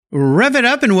Rev it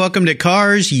up and welcome to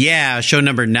Cars Yeah, show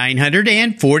number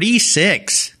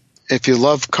 946. If you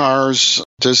love cars,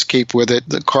 just keep with it.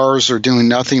 The cars are doing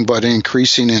nothing but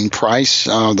increasing in price,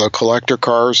 the collector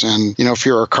cars. And, if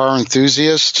you're a car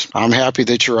enthusiast, I'm happy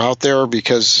that you're out there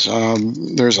because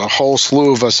there's a whole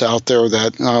slew of us out there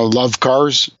that love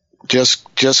cars.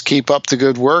 Just keep up the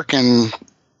good work and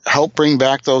help bring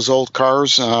back those old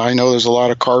cars. I know there's a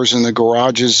lot of cars in the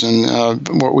garages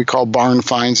and what we call barn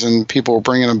finds, and people are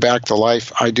bringing them back to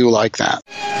life. I do like that.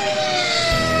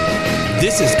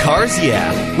 This is Cars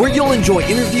Yeah, where you'll enjoy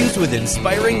interviews with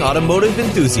inspiring automotive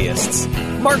enthusiasts.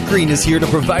 Mark Green is here to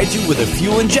provide you with a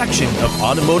fuel injection of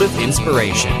automotive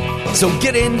inspiration. So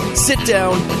get in, sit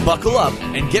down, buckle up,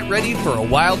 and get ready for a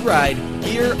wild ride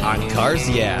here on Cars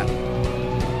Yeah.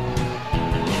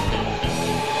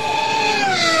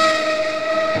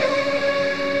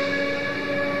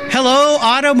 Hello,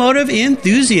 automotive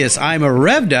enthusiasts. I'm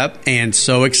revved up and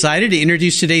so excited to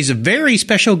introduce today's very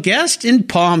special guest in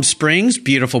Palm Springs.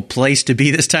 Beautiful place to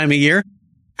be this time of year.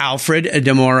 Alfred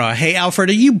DeMora. Hey, Alfred,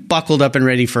 are you buckled up and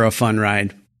ready for a fun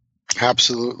ride?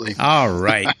 Absolutely. All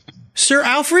right. Sir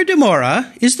Alfred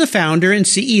DeMora is the founder and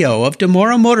CEO of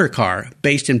DeMora Motor Car,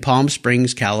 based in Palm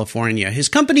Springs, California. His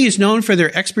company is known for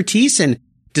their expertise in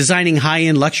designing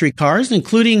high-end luxury cars,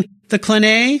 including the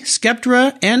Claney,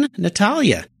 Skeptra, and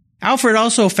Natalia. Alfred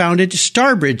also founded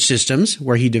Starbridge Systems,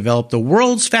 where he developed the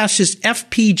world's fastest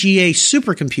FPGA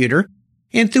supercomputer.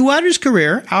 And throughout his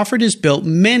career, Alfred has built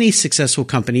many successful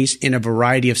companies in a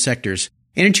variety of sectors.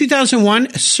 And in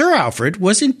 2001, Sir Alfred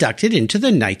was inducted into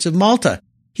the Knights of Malta.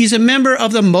 He's a member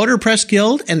of the Motor Press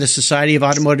Guild and the Society of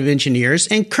Automotive Engineers,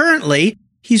 and currently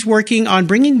he's working on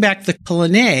bringing back the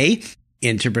Claney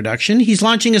into production. He's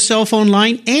launching a cell phone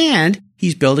line, and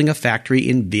he's building a factory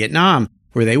in Vietnam,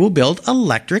 where they will build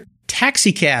electric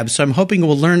taxi cabs. So I'm hoping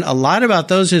we'll learn a lot about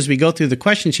those as we go through the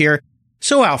questions here.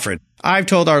 So Alfred, I've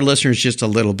told our listeners just a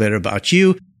little bit about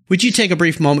you. Would you take a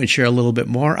brief moment and share a little bit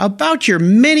more about your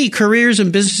many careers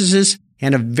and businesses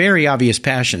and a very obvious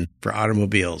passion for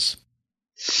automobiles?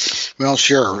 Well,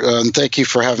 sure. And thank you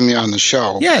for having me on the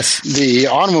show. Yes. The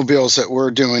automobiles that we're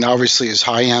doing obviously is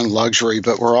high-end luxury,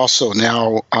 but we're also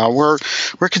now, we're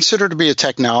considered to be a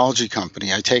technology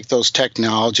company. I take those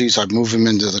technologies, I move them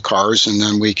into the cars, and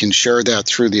then we can share that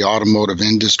through the automotive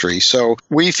industry. So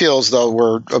we feel as though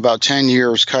we're about 10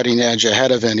 years cutting edge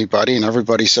ahead of anybody, and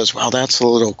everybody says, well, that's a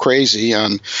little crazy.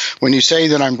 And when you say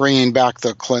that I'm bringing back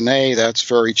the Claney, that's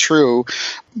very true.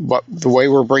 But the way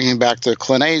we're bringing back the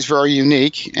Claney is very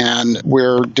unique, and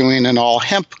we're doing an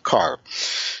all-hemp car.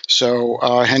 So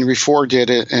Henry Ford did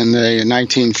it in the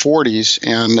 1940s,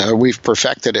 and we've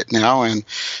perfected it now. And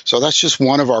so that's just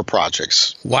one of our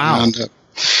projects. Wow. And,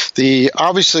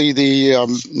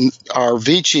 our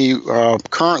Vici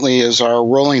currently is our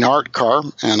rolling art car,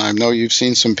 and I know you've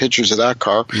seen some pictures of that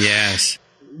car. Yes.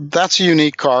 That's a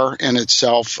unique car in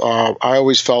itself. I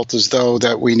always felt as though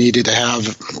that we needed to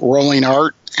have rolling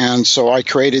art, and so I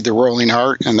created the rolling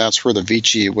art, and that's where the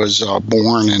Vici was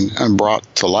born and brought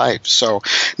to life. So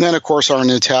then, of course, our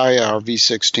Natalia, our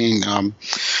V16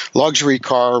 luxury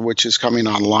car, which is coming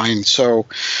online. So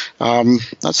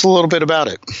that's a little bit about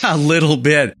it. A little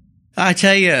bit. I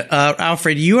tell you,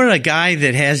 Alfred, you are a guy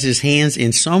that has his hands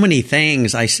in so many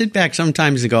things. I sit back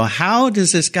sometimes and go, how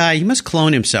does this guy, he must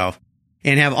clone himself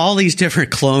and have all these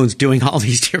different clones doing all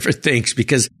these different things,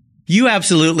 because you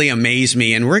absolutely amaze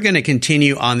me. And we're going to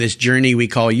continue on this journey we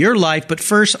call your life. But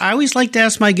first, I always like to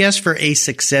ask my guests for a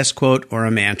success quote or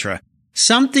a mantra,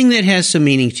 something that has some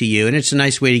meaning to you. And it's a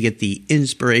nice way to get the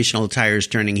inspirational tires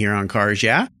turning here on Cars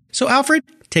Yeah. So Alfred,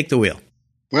 take the wheel.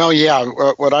 Well, yeah,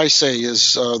 what I say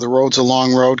is the road's a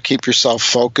long road. Keep yourself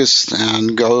focused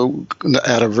and go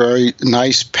at a very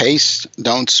nice pace.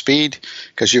 Don't speed,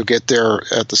 because you'll get there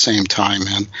at the same time.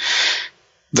 And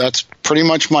that's pretty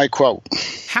much my quote.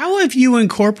 How have you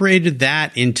incorporated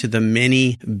that into the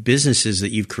many businesses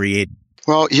that you've created?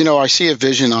 Well, I see a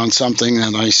vision on something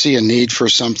and I see a need for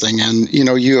something, and,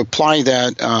 you apply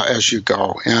that as you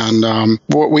go. And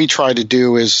what we try to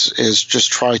do is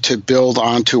just try to build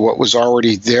onto what was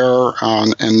already there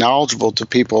and knowledgeable to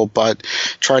people, but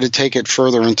try to take it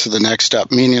further into the next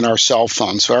step, meaning our cell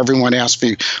phones. So everyone asked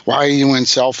me, why are you in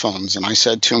cell phones? And I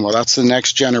said to them, well, that's the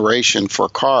next generation for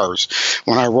cars.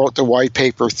 When I wrote the white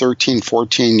paper 13,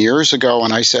 14 years ago,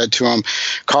 and I said to them,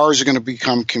 cars are going to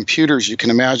become computers, you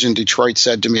can imagine Detroit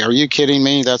said to me, are you kidding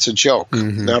me? That's a joke.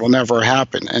 Mm-hmm. That'll never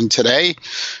happen. And today,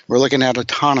 we're looking at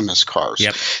autonomous cars.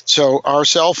 Yep. So our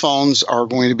cell phones are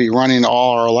going to be running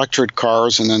all our electric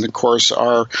cars, and then, of course,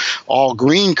 our all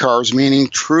green cars, meaning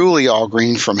truly all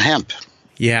green from hemp.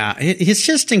 Yeah, it's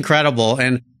just incredible.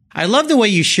 And I love the way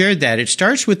you shared that. It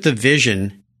starts with the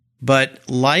vision, but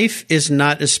life is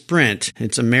not a sprint.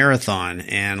 It's a marathon.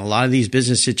 And a lot of these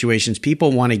business situations,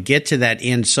 people want to get to that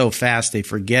end so fast, they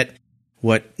forget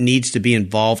what needs to be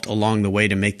involved along the way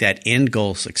to make that end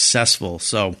goal successful.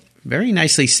 So very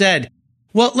nicely said.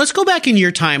 Well, let's go back in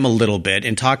your time a little bit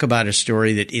and talk about a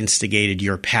story that instigated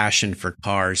your passion for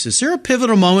cars. Is there a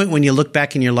pivotal moment when you look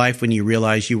back in your life when you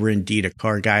realize you were indeed a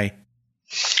car guy?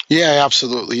 Yeah,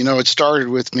 absolutely. It started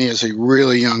with me as a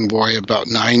really young boy, about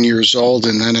 9 years old,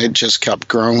 and then it just kept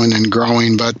growing and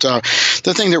growing. But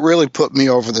the thing that really put me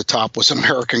over the top was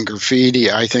American Graffiti.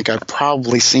 I think I've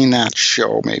probably seen that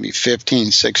show maybe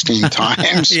 15, 16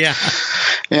 times. Yeah.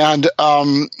 And,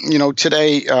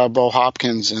 today, Bo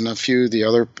Hopkins and a few of the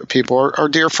other people are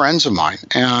dear friends of mine.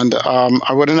 And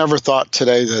I would have never thought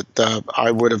today that I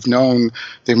would have known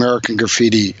the American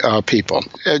Graffiti people.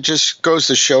 It just goes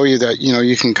to show you that,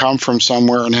 you can come from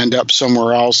somewhere and end up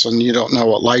somewhere else, and you don't know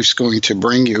what life's going to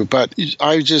bring you. But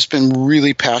I've just been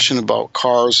really passionate about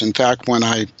cars. In fact, when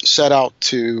I set out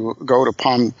to go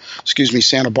to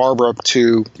Santa Barbara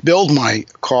to build my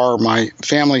car, my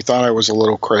family thought I was a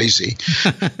little crazy.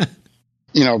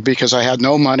 Because I had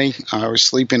no money. I was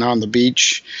sleeping on the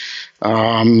beach.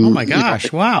 Oh my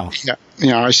gosh! Wow.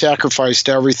 Yeah. I sacrificed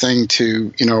everything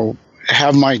to,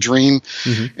 have my dream.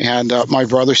 Mm-hmm. And my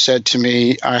brother said to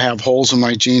me, I have holes in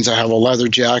my jeans. I have a leather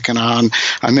jacket on.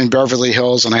 I'm in Beverly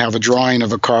Hills and I have a drawing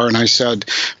of a car. And I said,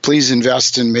 please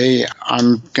invest in me.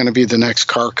 I'm going to be the next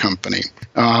car company.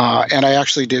 And I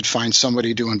actually did find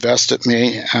somebody to invest at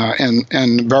me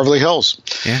in Beverly Hills.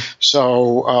 Yeah.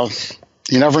 So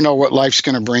you never know what life's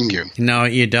going to bring you. No,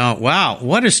 you don't. Wow.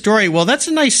 What a story. Well, that's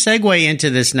a nice segue into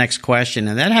this next question.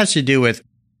 And that has to do with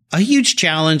a huge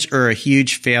challenge or a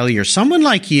huge failure. Someone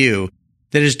like you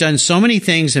that has done so many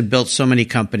things and built so many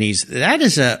companies,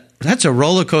 that's a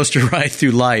roller coaster ride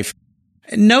through life.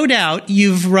 No doubt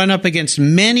you've run up against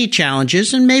many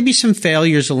challenges and maybe some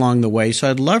failures along the way. So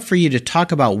I'd love for you to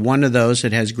talk about one of those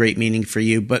that has great meaning for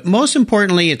you. But most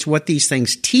importantly, it's what these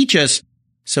things teach us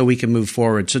so we can move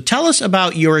forward. So tell us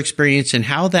about your experience and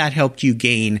how that helped you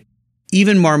gain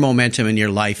even more momentum in your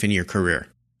life and your career.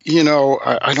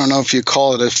 I don't know if you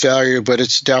call it a failure, but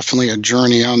it's definitely a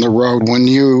journey on the road. When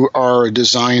you are a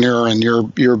designer and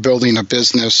you're building a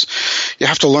business, you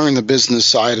have to learn the business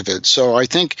side of it. So I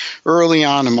think early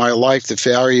on in my life, the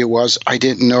failure was I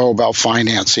didn't know about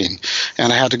financing,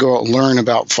 and I had to go out and learn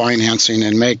about financing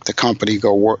and make the company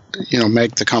work.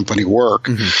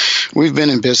 Mm-hmm. We've been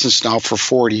in business now for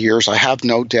 40 years. I have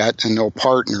no debt and no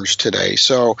partners today.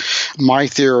 So my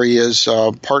theory is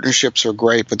partnerships are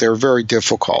great, but they're very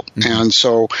difficult. Mm-hmm. And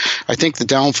so I think the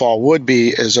downfall would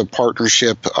be as a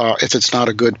partnership if it's not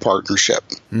a good partnership.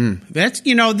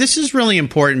 This is really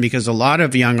important because a lot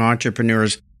of young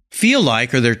entrepreneurs feel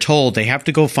like, or they're told, they have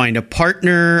to go find a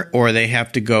partner or they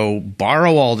have to go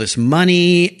borrow all this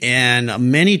money.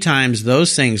 And many times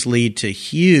those things lead to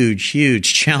huge,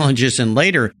 huge challenges and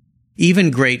later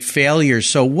even great failures.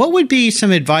 So what would be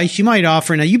some advice you might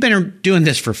offer? Now, you've been doing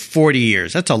this for 40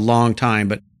 years. That's a long time,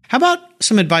 but how about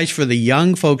some advice for the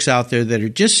young folks out there that are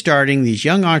just starting, these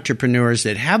young entrepreneurs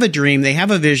that have a dream, they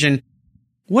have a vision?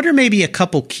 What are maybe a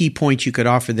couple key points you could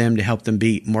offer them to help them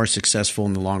be more successful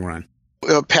in the long run?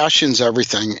 Passion's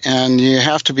everything, and you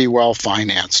have to be well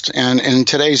financed. And in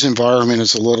today's environment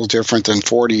is a little different than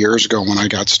 40 years ago when I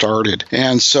got started.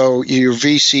 And so your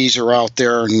VCs are out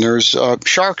there, and there's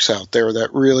sharks out there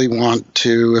that really want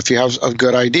to, if you have a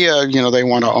good idea, they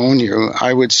want to own you.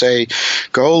 I would say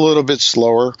go a little bit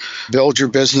slower, build your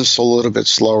business a little bit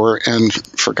slower, and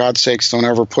for God's sakes, don't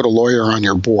ever put a lawyer on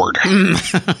your board.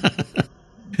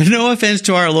 No offense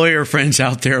to our lawyer friends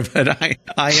out there, but I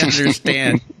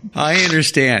understand. I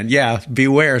understand. Yeah,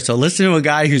 beware. So listen to a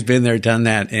guy who's been there, done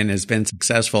that, and has been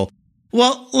successful.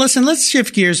 Well, listen, let's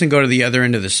shift gears and go to the other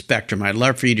end of the spectrum. I'd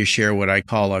love for you to share what I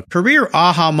call a career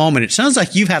aha moment. It sounds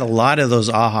like you've had a lot of those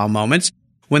aha moments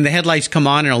when the headlights come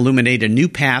on and illuminate a new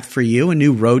path for you, a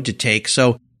new road to take.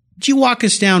 So could you walk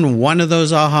us down one of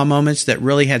those aha moments that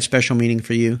really had special meaning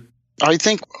for you? I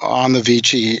think on the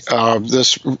Vici,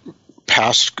 this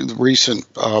recent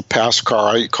past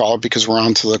car, I call it because we're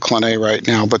on to the Clan right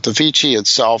now, but the Vici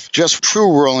itself, just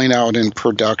true rolling out in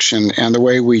production and the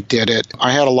way we did it,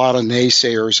 I had a lot of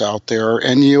naysayers out there,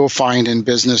 and you'll find in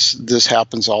business this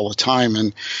happens all the time,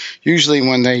 and usually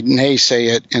when they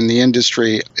naysay it in the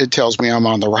industry, it tells me I'm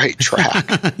on the right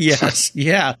track. Yes,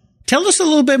 yeah. Tell us a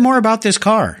little bit more about this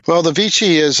car. Well, the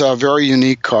Vici is a very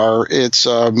unique car. It's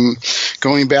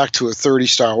going back to a 30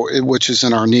 style, which is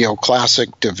in our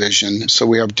neoclassic division. So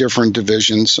we have different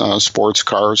divisions, sports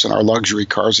cars and our luxury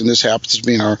cars, and this happens to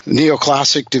be in our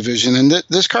neoclassic division. And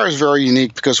this car is very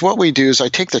unique because what we do is I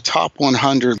take the top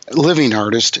 100 living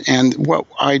artists, and what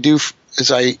I do is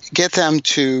I get them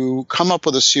to come up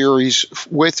with a series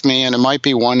with me, and it might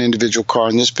be one individual car.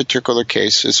 In this particular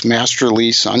case, it's Master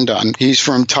Lee Sundun. He's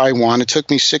from Taiwan. It took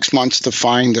me 6 months to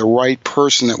find the right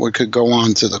person that could go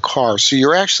on to the car. So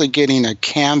you're actually getting a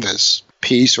canvas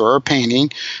piece or a painting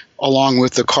along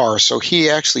with the car. So he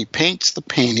actually paints the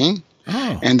painting.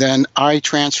 Oh. And then I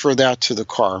transfer that to the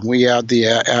car. We add the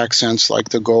accents like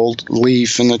the gold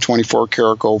leaf and the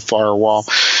 24-karat gold firewall.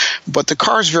 But the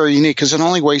car is very unique because it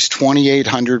only weighs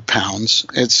 2,800 pounds.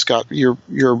 It's got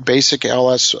your basic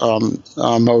LS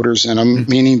motors in them,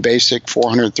 meaning basic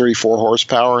 434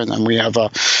 horsepower, and then we have a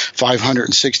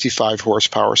 565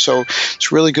 horsepower. So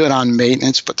it's really good on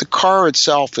maintenance. But the car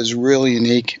itself is really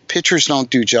unique. Pictures don't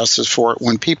do justice for it.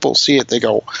 When people see it, they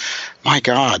go, my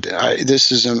God,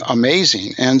 this is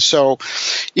amazing. And so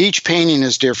each painting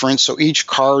is different, so each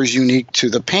car is unique to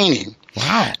the painting.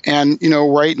 Wow. And,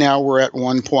 right now we're at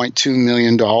 $1.2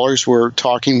 million. We're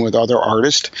talking with other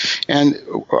artists, and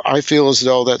I feel as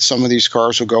though that some of these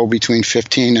cars will go between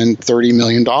 $15 and $30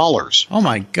 million. Oh,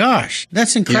 my gosh.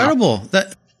 That's incredible.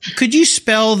 Yeah. Could you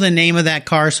spell the name of that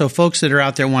car so folks that are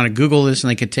out there want to Google this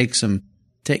and they could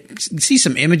see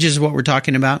some images of what we're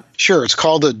talking about? Sure. It's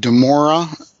called the Dimora.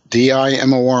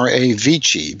 Dimora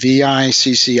Vici,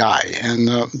 Vicci, and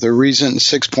the reason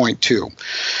 6.2.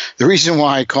 The reason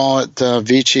why I call it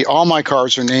Vici, all my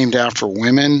cars are named after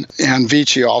women, and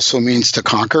Vici also means to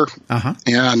conquer. Uh-huh.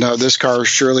 And this car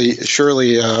surely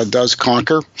does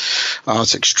conquer.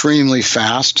 It's extremely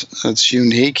fast. It's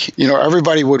unique.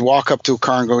 Everybody would walk up to a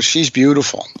car and go, "She's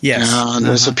beautiful." Yes, and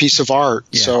it's a piece of art.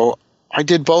 Yeah. So I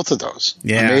did both of those.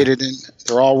 Yeah, I made it in.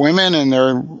 They're all women, and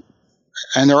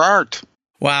they're art.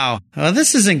 Wow. Well,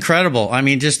 this is incredible. I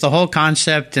mean, just the whole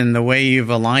concept and the way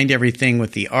you've aligned everything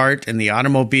with the art and the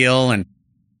automobile. And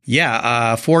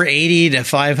 480 to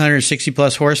 560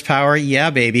 plus horsepower. Yeah,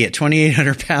 baby. At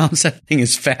 2,800 pounds, that thing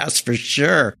is fast for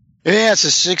sure. Yeah, it's a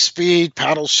 6-speed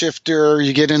paddle shifter.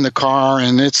 You get in the car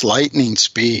and it's lightning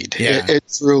speed. Yeah. It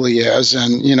truly is.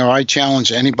 And, I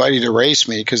challenge anybody to race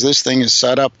me because this thing is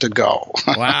set up to go.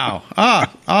 Wow.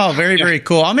 Oh, very, very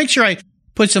cool. I'll make sure I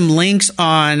put some links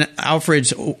on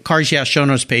Alfred's Cars Yeah show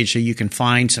notes page so you can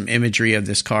find some imagery of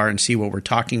this car and see what we're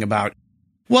talking about.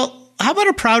 Well, how about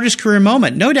a proudest career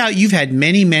moment? No doubt you've had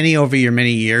many, many over your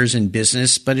many years in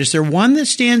business, but is there one that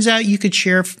stands out you could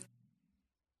share?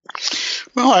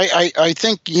 Well, I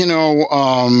think, the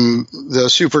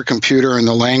supercomputer and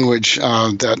the language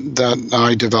that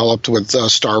I developed with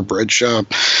Starbridge,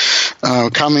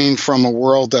 coming from a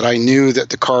world that I knew that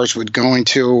the cars would go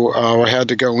into, I had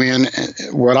to go in.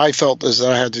 What I felt is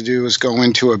that I had to do is go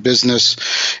into a business.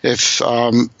 If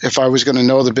I was going to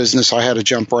know the business, I had to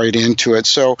jump right into it.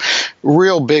 So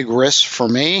real big risk for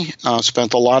me.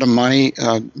 Spent a lot of money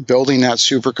building that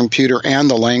supercomputer and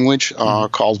the language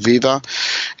called Viva.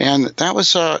 And that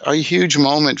was a huge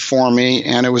moment for me,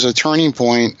 and it was a turning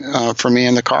point for me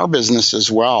in the car business as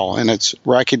well. And it's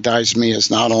recognized me as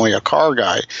not only a car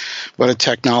guy, but a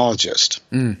technologist.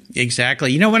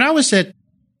 Exactly. When I was at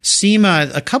SEMA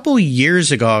a couple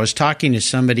years ago, I was talking to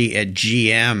somebody at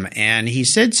GM, and he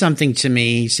said something to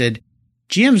me. He said,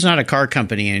 GM's not a car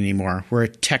company anymore. We're a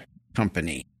tech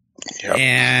company. Yep.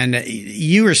 And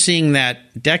you were seeing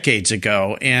that decades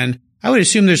ago, and I would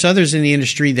assume there's others in the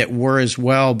industry that were as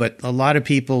well, but a lot of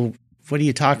people, what are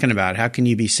you talking about? How can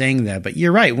you be saying that? But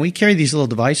you're right. When we carry these little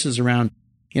devices around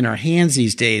in our hands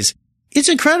these days, it's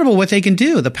incredible what they can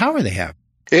do, the power they have.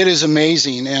 It is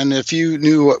amazing. And if you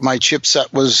knew what my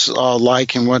chipset was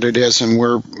like and what it is, and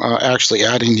we're actually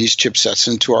adding these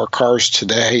chipsets into our cars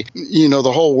today,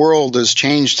 the whole world has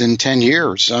changed in 10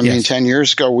 years. I mean, 10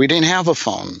 years ago, we didn't have a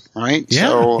phone, right? Yeah,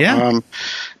 so,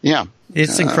 yeah.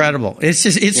 It's incredible.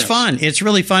 It's fun. It's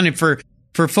really fun. And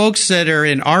for folks that are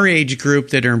in our age group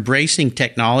that are embracing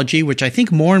technology, which I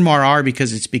think more and more are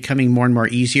because it's becoming more and more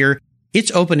easier, it's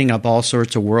opening up all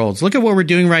sorts of worlds. Look at what we're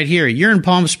doing right here. You're in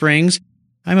Palm Springs.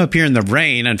 I'm up here in the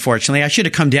rain, unfortunately. I should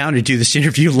have come down to do this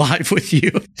interview live with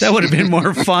you. That would have been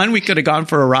more fun. We could have gone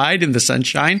for a ride in the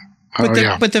sunshine.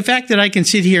 But the fact that I can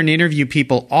sit here and interview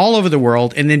people all over the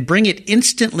world and then bring it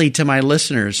instantly to my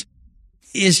listeners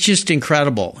is just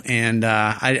incredible. And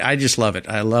I just love it.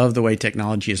 I love the way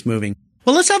technology is moving.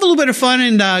 Well, let's have a little bit of fun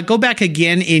and go back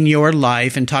again in your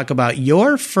life and talk about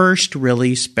your first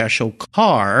really special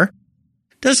car.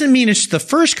 doesn't mean it's the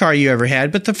first car you ever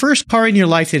had, but the first car in your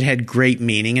life that had great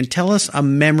meaning. And tell us a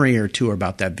memory or two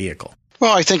about that vehicle.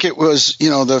 Well, I think it was,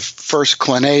 the first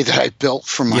Clené that I built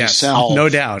for myself. Yes, no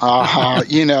doubt.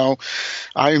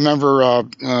 I remember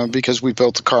because we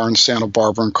built the car in Santa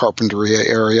Barbara and Carpinteria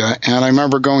area, and I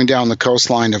remember going down the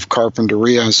coastline of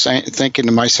Carpinteria and thinking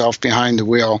to myself behind the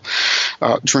wheel,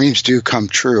 dreams do come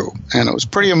true. And it was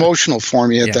pretty emotional for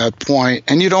me at that point.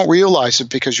 And you don't realize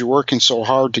it because you're working so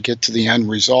hard to get to the end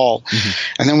result. Mm-hmm.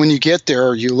 And then when you get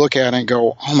there, you look at it and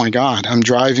go, oh, my God, I'm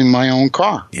driving my own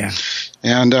car. Yeah.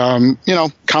 And,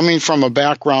 coming from a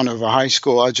background of a high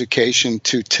school education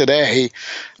to today,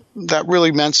 that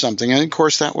really meant something. And, of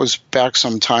course, that was back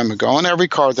some time ago. And every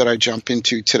car that I jump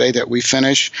into today that we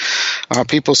finish,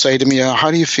 people say to me,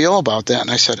 how do you feel about that?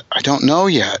 And I said, I don't know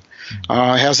yet.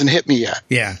 It hasn't hit me yet.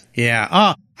 Yeah.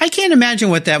 Oh, I can't imagine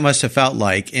what that must have felt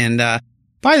like. And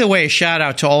by the way, a shout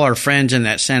out to all our friends in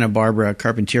that Santa Barbara,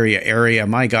 Carpinteria area.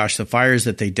 My gosh, the fires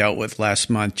that they dealt with last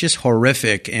month, just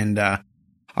horrific. And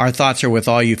our thoughts are with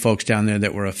all you folks down there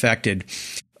that were affected.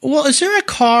 Well, is there a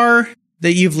car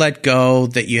that you've let go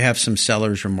that you have some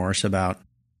seller's remorse about?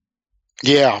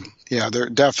 Yeah, there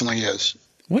definitely is.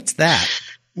 What's that?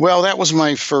 Well, that was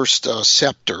my first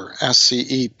Sceptre,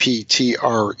 Sceptre.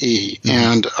 Mm-hmm.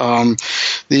 And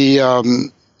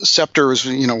the Sceptre was,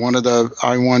 one of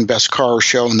I won Best Car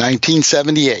Show in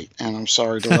 1978, and I'm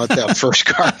sorry to let that first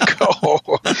car go.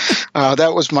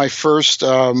 That was my first,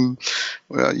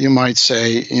 you might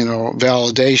say,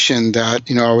 validation that,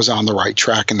 I was on the right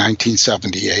track in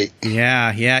 1978.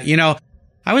 Yeah.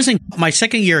 I was in my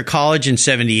second year of college in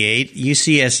 78,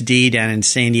 UCSD down in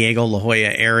San Diego, La Jolla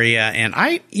area, and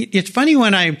it's funny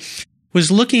when I was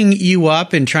looking you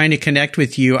up and trying to connect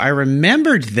with you, I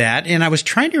remembered that, and I was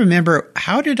trying to remember,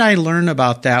 how did I learn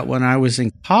about that when I was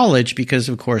in college? Because,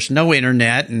 of course, no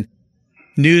internet and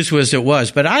news was it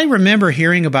was. But I remember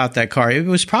hearing about that car. It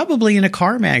was probably in a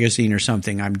car magazine or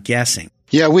something, I'm guessing.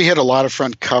 Yeah, we had a lot of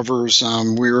front covers.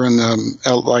 We were in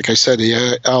like I said,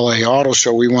 the LA Auto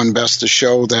Show. We won Best of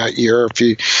Show that year.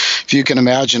 If you can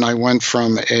imagine, I went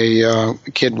from a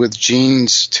kid with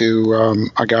jeans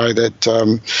to a guy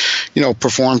that,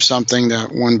 performed something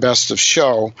that won Best of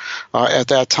Show. At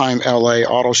that time, LA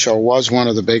Auto Show was one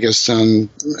of the biggest, and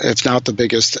if not the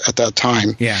biggest at that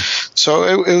time. Yeah. So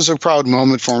it was a proud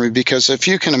moment for me because if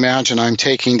you can imagine, I'm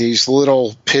taking these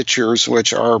little pictures,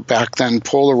 which are back then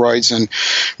Polaroids, and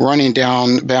running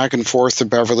down back and forth to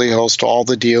Beverly Hills to all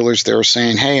the dealers. They were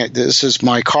saying, hey, this is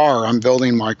my car. I'm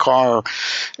building my car,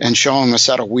 and show them a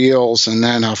set of wheels and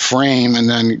then a frame, and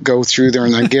then go through there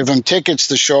and then give them tickets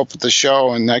to show up at the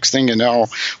show. And next thing you know,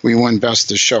 we won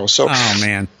Best of Show. So, oh,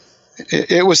 man.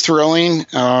 It was thrilling.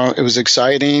 It was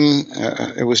exciting.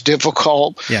 It was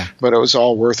difficult, but it was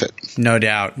all worth it. No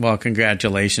doubt. Well,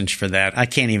 congratulations for that. I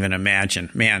can't even imagine.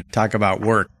 Man, talk about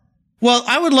work. Well,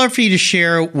 I would love for you to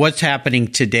share what's happening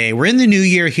today. We're in the new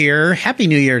year here. Happy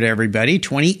New Year to everybody.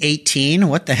 2018.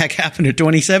 What the heck happened to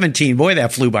 2017? Boy,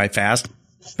 that flew by fast.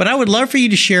 But I would love for you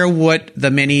to share what the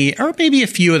many, or maybe a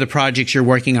few of the projects you're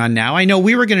working on now. I know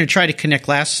we were going to try to connect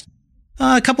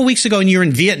a couple weeks ago, and you were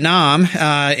in Vietnam,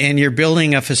 and you're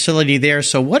building a facility there.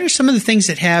 So what are some of the things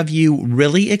that have you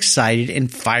really excited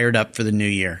and fired up for the new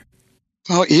year?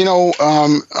 Well,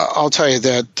 I'll tell you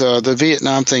that the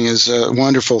Vietnam thing is a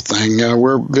wonderful thing.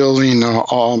 We're building,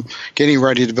 getting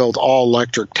ready to build all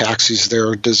electric taxis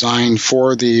there, designed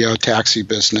for the taxi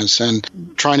business, and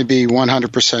trying to be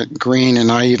 100% green.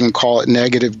 And I even call it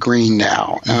negative green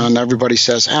now. And everybody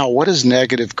says, "Al, what is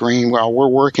negative green?" Well, we're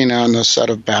working on a set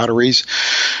of batteries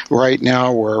right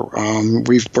now where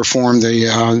we've performed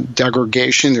the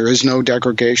degradation. There is no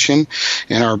degradation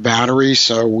in our batteries,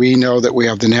 so we know that we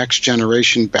have the next generation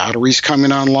batteries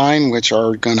coming online, which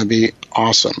are going to be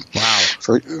awesome. Wow.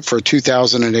 For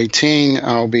 2018,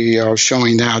 I'll be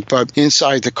showing that. But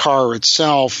inside the car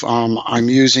itself, I'm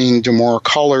using Demora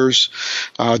Colors.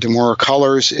 Demora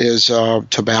Colors is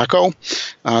tobacco.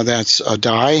 That's a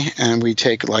dye, and we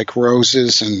take like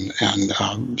roses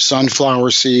and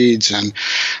sunflower seeds and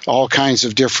all kinds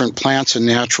of different plants and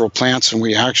natural plants, and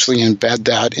we actually embed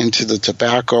that into the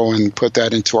tobacco and put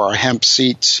that into our hemp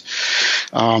seats.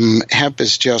 Hemp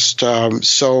is just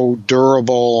so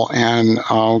durable and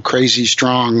crazy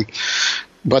strong.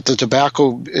 But the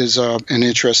tobacco is an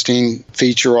interesting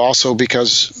feature also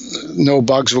because no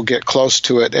bugs will get close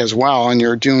to it as well, and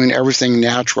you're doing everything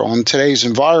natural. In today's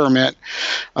environment,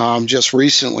 just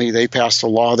recently they passed a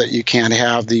law that you can't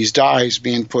have these dyes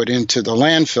being put into the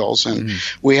landfills, and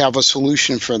we have a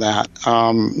solution for that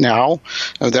now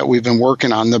that we've been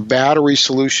working on. The battery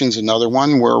solution's another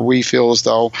one where we feel as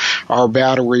though our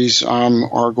batteries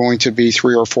are going to be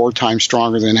 3 or 4 times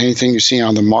stronger than anything you see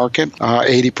on the market,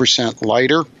 80%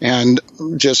 lighter, and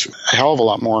just a hell of a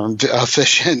lot more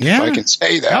efficient, if I can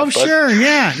say that. Oh, but, sure,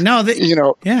 yeah. No,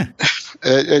 yeah.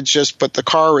 It's just, but the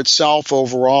car itself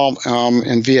overall,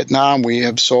 in Vietnam, we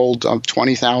have sold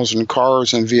 20,000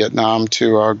 cars in Vietnam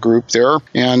to a group there,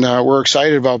 and we're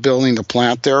excited about building the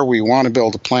plant there. We want to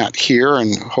build a plant here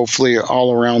and hopefully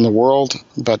all around the world,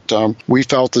 but we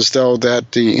felt as though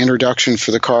that the introduction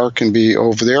for the car can be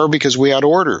over there because we had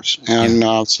orders, and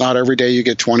it's not every day you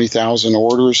get 20,000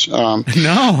 orders.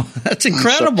 No, that's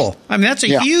incredible. I mean, that's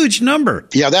a huge number.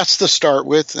 Yeah, that's to start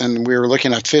with, and we were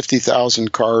looking at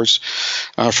 50,000 cars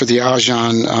for the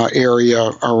ASEAN area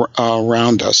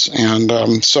around us.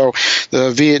 And so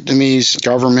the Vietnamese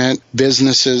government,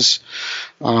 businesses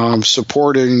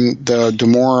supporting the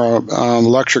Demora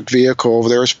electric vehicle over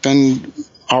there has been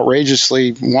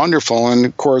outrageously wonderful. And,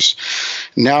 of course,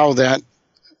 now that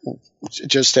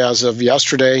just as of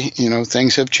yesterday,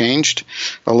 things have changed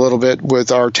a little bit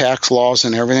with our tax laws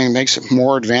and everything. It makes it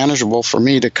more advantageable for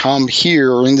me to come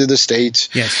here into the States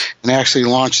and actually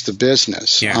launch the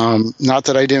business. Yeah. Not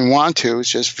that I didn't want to. It's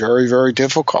just very, very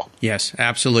difficult. Yes,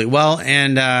 absolutely. Well,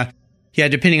 and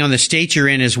depending on the state you're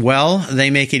in as well, they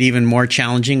make it even more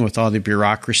challenging with all the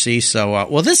bureaucracy. So,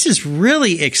 this is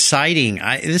really exciting.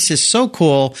 This is so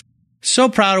cool. So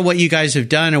proud of what you guys have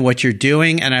done and what you're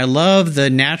doing. And I love the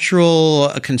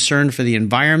natural concern for the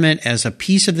environment as a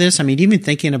piece of this. I mean, even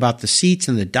thinking about the seats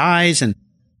and the dyes and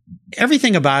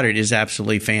everything about it is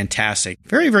absolutely fantastic.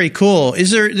 Very, very cool. Is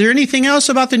there anything else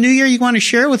about the new year you want to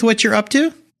share with what you're up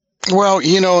to? Well,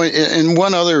 and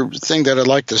one other thing that I'd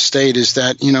like to state is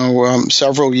that,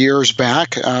 several years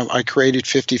back, I created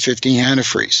 50/50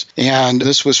 antifreeze, and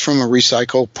this was from a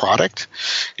recycled product.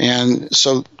 And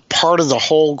so part of the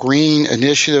whole green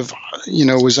initiative,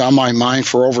 was on my mind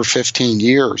for over 15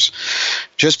 years,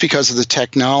 just because of the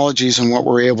technologies and what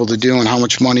we're able to do and how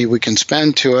much money we can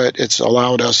spend to it. It's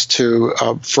allowed us to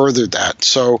further that.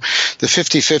 So the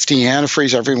 50/50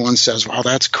 antifreeze, everyone says, wow,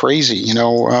 that's crazy.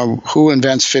 Who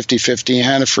invents 50/50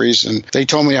 antifreeze? And they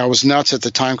told me I was nuts at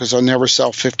the time because I'll never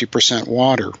sell 50%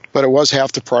 water. But it was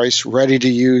half the price, ready to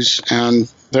use,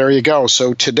 and there you go.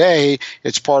 So today,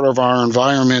 it's part of our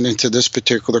environment into this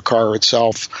particular car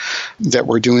itself that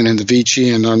we're doing in the Vici.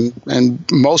 And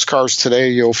most cars today,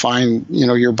 you'll find,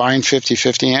 you're buying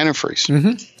 50/50 antifreeze.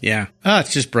 Mm-hmm. Yeah. Oh,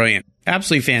 it's just brilliant.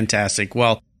 Absolutely fantastic.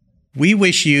 Well, we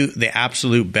wish you the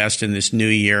absolute best in this new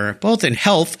year, both in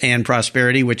health and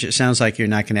prosperity, which it sounds like you're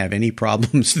not going to have any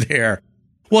problems there.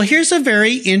 Well, here's a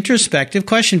very introspective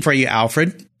question for you,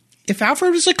 Alfred. If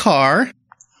Alfred was a car,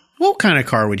 what kind of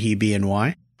car would he be and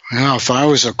why? Well, if I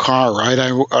was a car, right,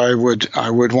 I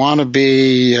would want to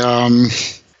be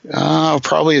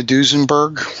probably a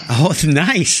Duesenberg. Oh,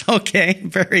 nice. Okay,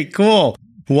 very cool.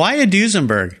 Why a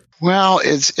Duesenberg? Well,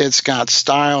 it's got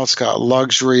style, it's got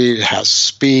luxury, it has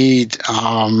speed,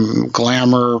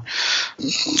 glamour,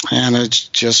 and it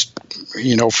just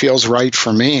feels right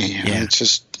for me. Yeah. It's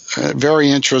just very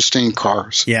interesting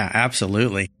cars. Yeah,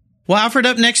 absolutely. Well, Alfred,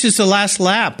 up next is the last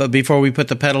lap. But before we put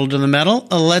the pedal to the metal,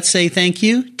 let's say thank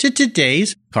you to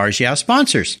today's Cars Yeah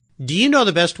sponsors. Do you know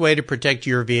the best way to protect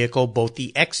your vehicle, both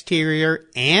the exterior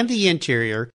and the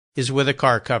interior, is with a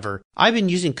car cover? I've been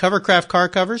using Covercraft car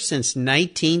covers since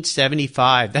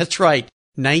 1975. That's right,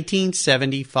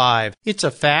 1975. It's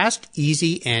a fast,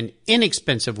 easy, and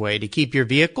inexpensive way to keep your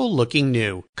vehicle looking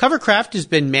new. Covercraft has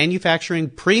been manufacturing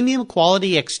premium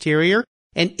quality exterior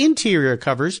and interior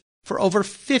covers for over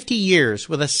 50 years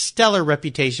with a stellar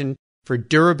reputation for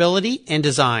durability and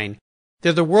design.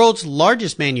 They're the world's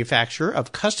largest manufacturer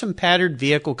of custom patterned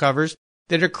vehicle covers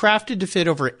that are crafted to fit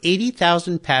over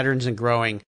 80,000 patterns and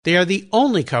growing. They are the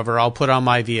only cover I'll put on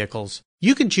my vehicles.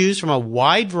 You can choose from a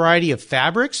wide variety of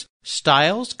fabrics,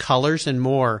 styles, colors, and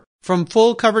more. From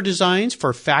full cover designs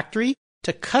for factory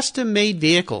to custom-made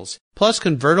vehicles, plus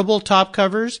convertible top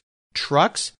covers,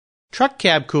 trucks, truck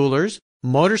cab coolers,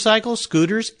 motorcycles,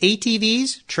 scooters,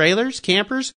 ATVs, trailers,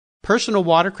 campers, personal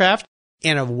watercraft,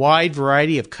 and a wide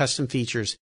variety of custom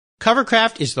features.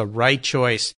 Covercraft is the right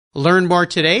choice. Learn more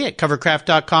today at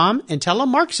covercraft.com and tell them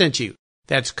Mark sent you.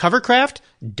 That's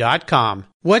covercraft.com.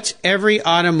 What's every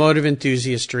automotive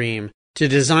enthusiast's dream? To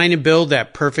design and build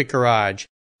that perfect garage.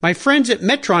 My friends at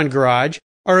Metron Garage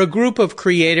are a group of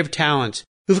creative talents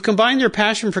who've combined their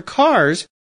passion for cars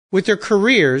with their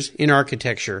careers in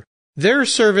architecture. Their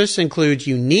service includes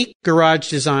unique garage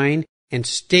design and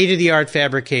state-of-the-art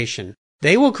fabrication.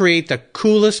 They will create the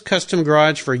coolest custom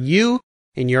garage for you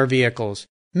and your vehicles.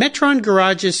 Metron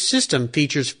Garage's system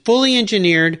features fully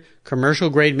engineered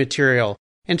commercial-grade material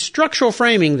and structural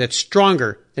framing that's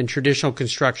stronger than traditional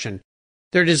construction.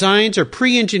 Their designs are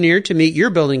pre-engineered to meet your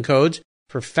building codes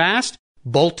for fast,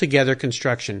 bolt-together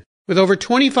construction. With over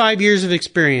 25 years of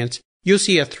experience, you'll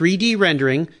see a 3D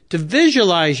rendering to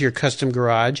visualize your custom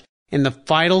garage, and the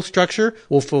final structure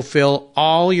will fulfill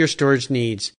all your storage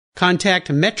needs. Contact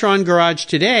Metron Garage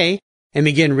today and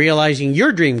begin realizing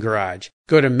your dream garage.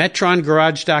 Go to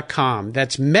metrongarage.com.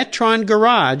 That's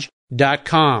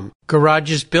metrongarage.com.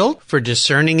 Garage is built for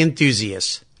discerning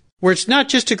enthusiasts, where it's not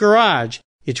just a garage,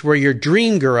 it's where your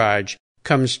dream garage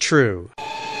comes true.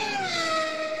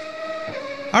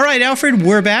 All right, Alfred,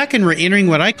 we're back, and we're entering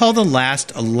what I call the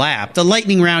last lap. The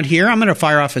lightning round here, I'm going to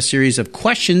fire off a series of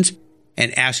questions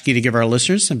and ask you to give our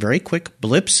listeners some very quick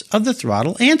blips of the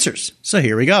throttle answers. So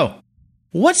here we go.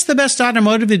 What's the best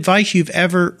automotive advice you've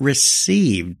ever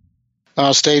received?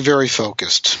 Stay very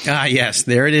focused. Yes,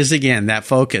 there it is again, that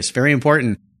focus. Very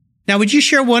important. Now, would you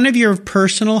share one of your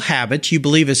personal habits you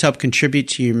believe has helped contribute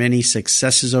to your many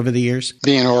successes over the years?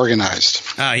 Being organized.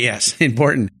 Yes,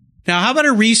 important. Now, how about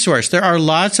a resource? There are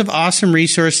lots of awesome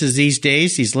resources these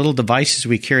days. These little devices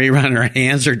we carry around in our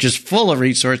hands are just full of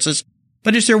resources.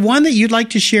 But is there one that you'd like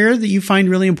to share that you find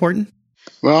really important?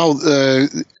 Well,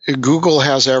 Google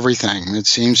has everything. It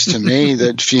seems to me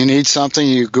that if you need something,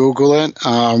 you Google it.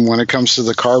 When it comes to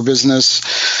the car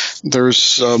business,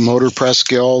 there's Motor Press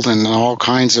Guild and all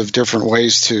kinds of different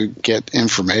ways to get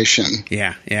information.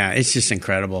 Yeah, it's just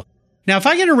incredible. Now, if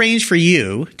I could arrange for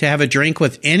you to have a drink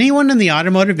with anyone in the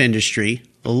automotive industry,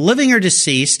 living or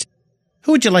deceased,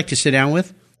 who would you like to sit down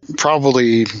with?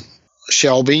 Probably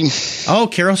Shelby. Oh,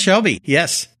 Carroll Shelby.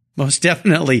 Yes, most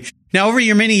definitely. Now, over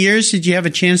your many years, did you have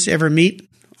a chance to ever meet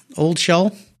old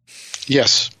Shell?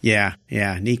 Yes. Yeah,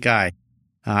 neat guy.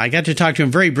 I got to talk to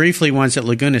him very briefly once at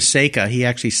Laguna Seca. He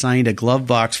actually signed a glove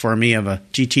box for me of a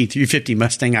GT350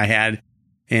 Mustang I had.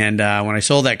 And when I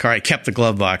sold that car, I kept the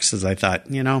glove box as I thought,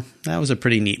 that was a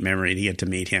pretty neat memory to get to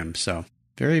meet him. So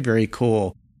very, very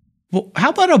cool. Well,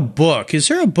 how about a book? Is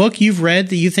there a book you've read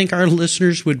that you think our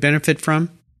listeners would benefit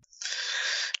from?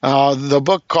 The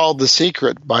book called The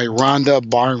Secret by Rhonda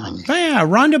Byron. Oh, yeah,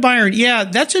 Rhonda Byron. Yeah,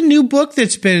 that's a new book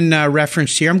that's been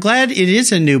referenced here. I'm glad it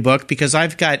is a new book because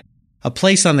I've got a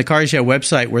place on the Cars Yeah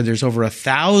website where there's over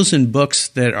 1,000 books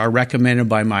that are recommended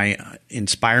by my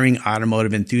inspiring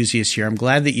automotive enthusiasts here. I'm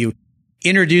glad that you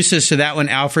introduced us to that one,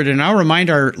 Alfred. And I'll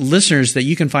remind our listeners that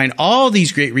you can find all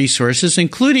these great resources,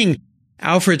 including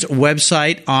Alfred's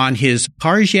website on his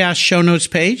Cars Yeah show notes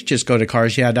page. Just go to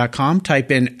carsyeah.com,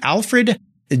 type in Alfred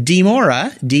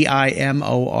Dimora,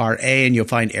 D-I-M-O-R-A, and you'll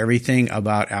find everything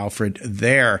about Alfred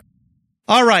there.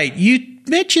 All right, you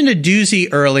mentioned a doozy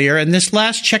earlier, and this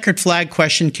last checkered flag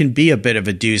question can be a bit of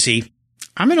a doozy.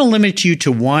 I'm going to limit you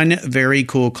to one very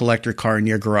cool collector car in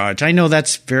your garage. I know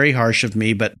that's very harsh of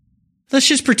me, but let's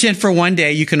just pretend for one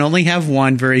day you can only have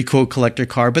one very cool collector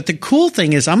car. But the cool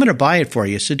thing is I'm going to buy it for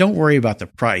you, so don't worry about the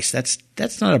price. That's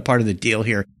not a part of the deal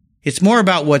here. It's more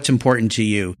about what's important to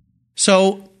you.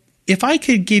 So if I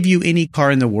could give you any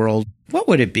car in the world, what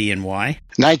would it be and why?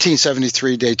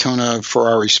 1973 Daytona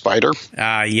Ferrari Spider.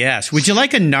 Yes. Would you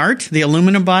like a NART, the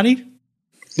aluminum body?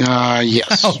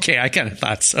 Yes. Okay, I kind of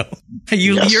thought so.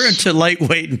 You're into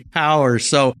lightweight and power.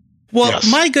 So,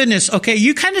 Yes. My goodness. Okay,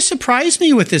 you kind of surprised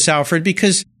me with this, Alfred,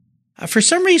 because for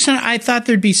some reason I thought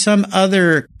there'd be some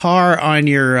other car on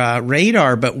your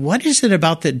radar. But what is it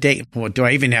about the well, do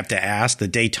I even have to ask? The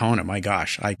Daytona, my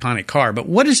gosh, iconic car. But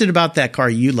what is it about that car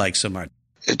you like so much?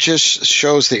 It just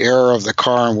shows the era of the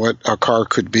car and what a car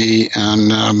could be.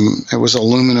 And it was an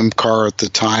aluminum car at the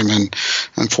time. And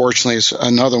unfortunately, it's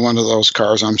another one of those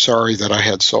cars I'm sorry that I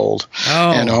had sold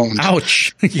and owned.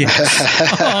 Ouch.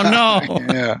 Yes. Oh, no.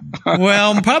 Yeah.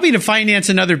 Well, probably to finance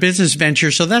another business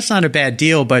venture. So that's not a bad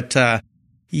deal. But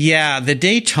the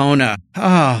Daytona.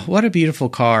 Oh, what a beautiful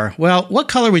car. Well, what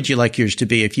color would you like yours to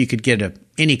be if you could get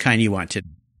any kind you wanted?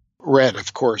 Red,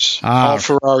 of course. All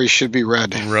Ferraris should be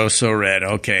red. Rosso red.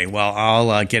 Okay. Well,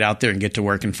 I'll get out there and get to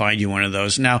work and find you one of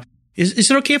those. Now,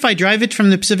 is it okay if I drive it from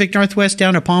the Pacific Northwest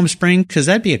down to Palm Springs? Because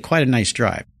that'd be quite a nice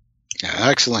drive. Yeah,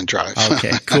 excellent drive.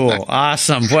 Okay, cool.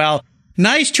 Awesome. Well,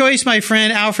 nice choice, my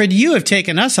friend. Alfred, you have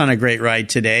taken us on a great ride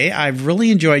today. I've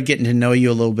really enjoyed getting to know you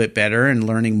a little bit better and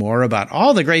learning more about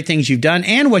all the great things you've done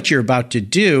and what you're about to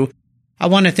do. I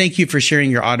want to thank you for sharing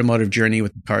your automotive journey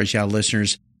with the Cars Yeah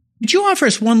listeners. Would you offer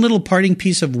us one little parting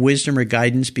piece of wisdom or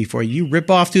guidance before you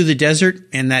rip off through the desert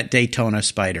in that Daytona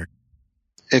Spider?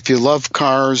 If you love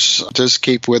cars, just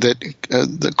keep with it.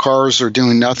 The cars are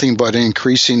doing nothing but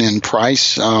increasing in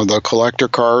price, the collector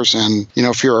cars. And,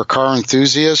 if you're a car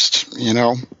enthusiast,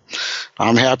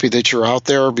 I'm happy that you're out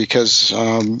there because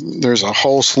there's a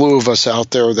whole slew of us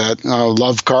out there that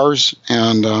love cars.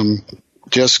 And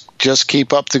just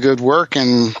keep up the good work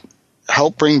and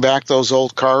help bring back those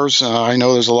old cars. I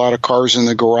know there's a lot of cars in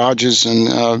the garages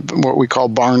and what we call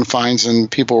barn finds, and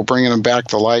people are bringing them back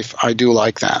to life. I do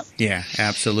like that. Yeah,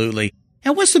 absolutely.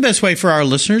 And what's the best way for our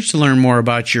listeners to learn more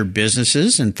about your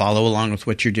businesses and follow along with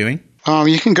what you're doing?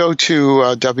 You can go to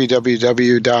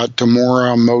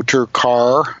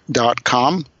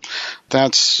www.demoramotorcar.com.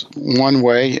 That's one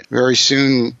way. Very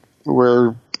soon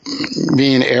we're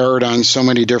being aired on so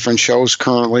many different shows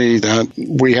currently that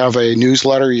we have a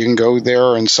newsletter. You can go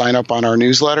there and sign up on our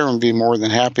newsletter and be more than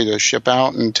happy to ship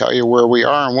out and tell you where we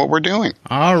are and what we're doing.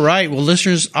 All right. Well,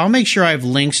 listeners, I'll make sure I have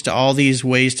links to all these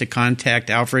ways to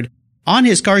contact Alfred on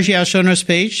his Cars Yeah show notes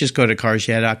page. Just go to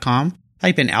carsyeah.com,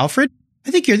 type in Alfred. I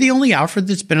think you're the only Alfred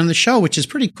that's been on the show, which is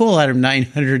pretty cool out of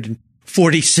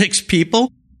 946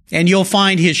 people. And you'll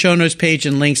find his show notes page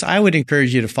and links. I would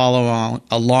encourage you to follow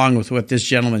along with what this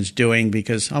gentleman's doing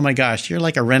because, oh my gosh, you're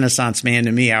like a Renaissance man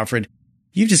to me, Alfred.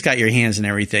 You've just got your hands in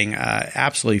everything.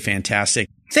 Absolutely fantastic.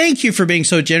 Thank you for being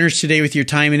so generous today with your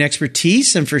time and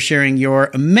expertise and for sharing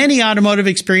your many automotive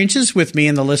experiences with me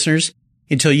and the listeners.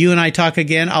 Until you and I talk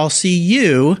again, I'll see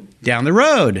you down the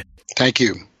road. Thank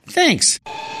you. Thanks.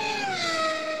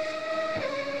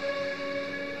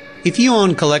 If you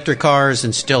own collector cars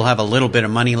and still have a little bit of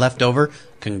money left over,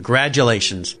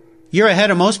 congratulations. You're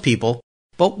ahead of most people.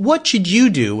 But what should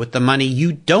you do with the money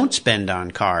you don't spend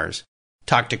on cars?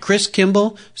 Talk to Chris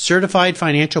Kimball, Certified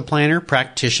Financial Planner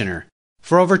Practitioner.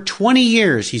 For over 20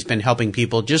 years, he's been helping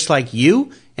people just like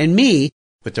you and me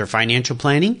with their financial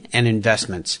planning and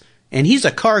investments. And he's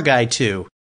a car guy too.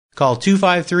 Call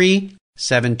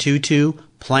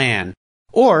 253-722-PLAN.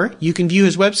 Or you can view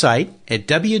his website at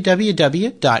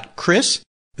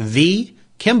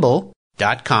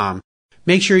www.chrisvkimball.com.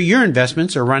 Make sure your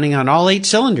investments are running on all 8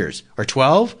 cylinders, or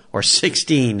 12, or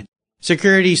 16.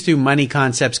 Securities through Money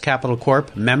Concepts Capital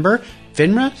Corp. Member,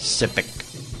 FINRA SIPC.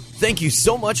 Thank you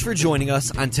so much for joining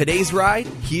us on today's ride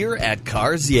here at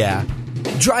Cars Yeah.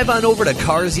 Drive on over to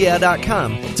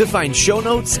carsyeah.com to find show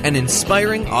notes and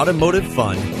inspiring automotive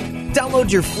fun. Download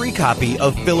your free copy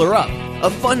of Filler Up, a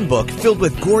fun book filled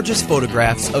with gorgeous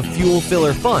photographs of fuel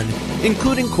filler fun,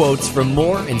 including quotes from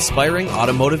more inspiring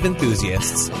automotive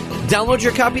enthusiasts. Download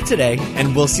your copy today,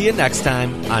 and we'll see you next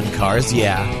time on Cars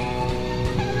Yeah.